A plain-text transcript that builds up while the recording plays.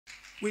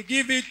We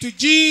give it to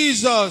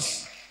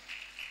Jesus.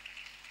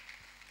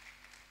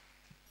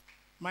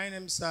 My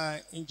name is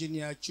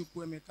Engineer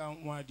Chukwuemeka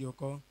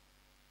Nwadioko.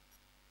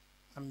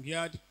 I'm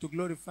here to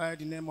glorify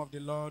the name of the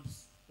Lord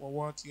for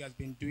what he has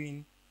been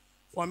doing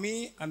for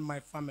me and my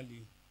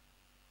family.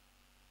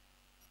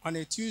 On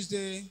a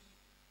Tuesday,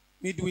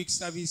 midweek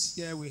service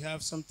here we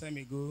have some time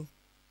ago,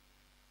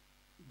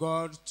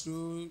 God,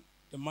 through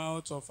the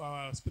mouth of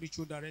our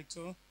spiritual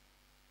director,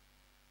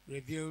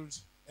 revealed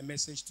a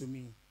message to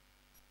me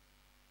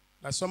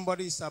that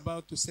somebody is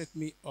about to set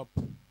me up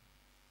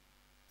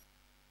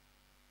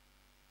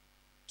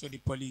to the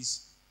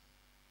police.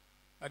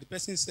 That the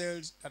person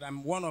said that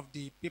I'm one of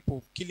the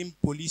people killing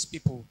police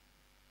people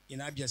in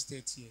Abia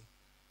State here.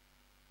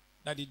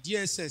 That the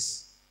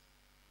DSS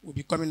will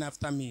be coming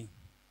after me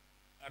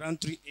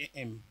around 3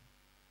 a.m.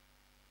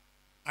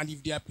 And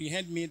if they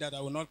apprehend me that I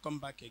will not come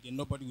back again,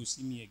 nobody will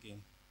see me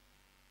again.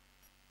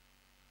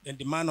 Then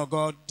the man of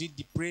God did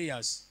the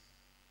prayers.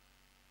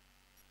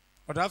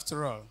 But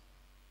after all,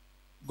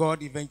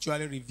 God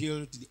eventually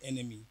revealed the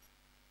enemy.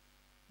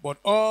 But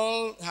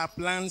all her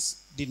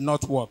plans did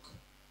not work.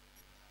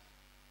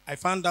 I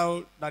found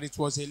out that it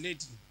was a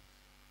lady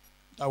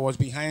that was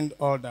behind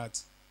all that.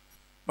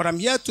 But I'm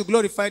here to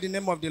glorify the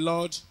name of the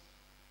Lord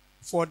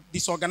for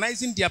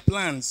disorganizing their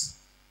plans.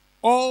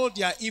 All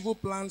their evil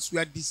plans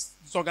were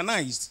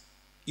disorganized.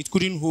 It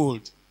couldn't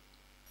hold.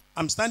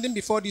 I'm standing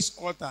before this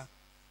altar,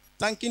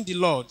 thanking the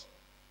Lord.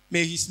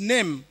 May his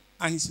name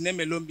and his name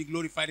alone be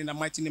glorified in the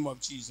mighty name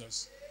of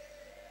Jesus.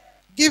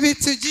 Give it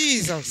to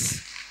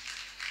Jesus.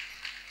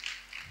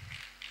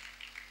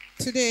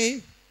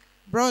 Today,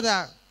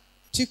 Brother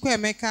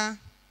Chukwuemeka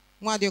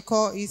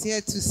Nwadioko is here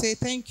to say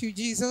thank you,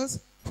 Jesus,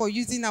 for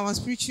using our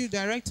spiritual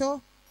director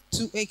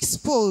to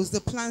expose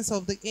the plans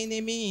of the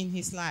enemy in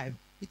his life.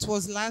 It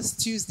was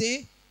last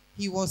Tuesday.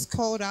 He was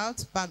called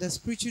out by the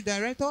spiritual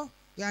director,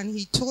 and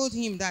he told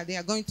him that they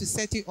are going to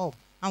set you up.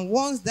 And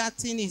once that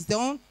thing is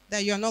done,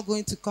 that you are not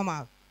going to come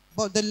out.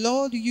 But the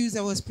Lord used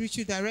our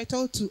spiritual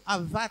director to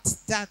avert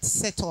that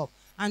setup.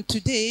 And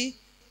today,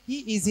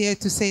 he is here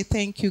to say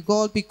thank you,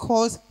 God,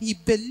 because he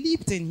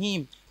believed in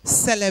him.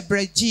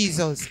 Celebrate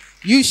Jesus.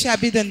 You shall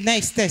be the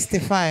next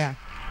testifier.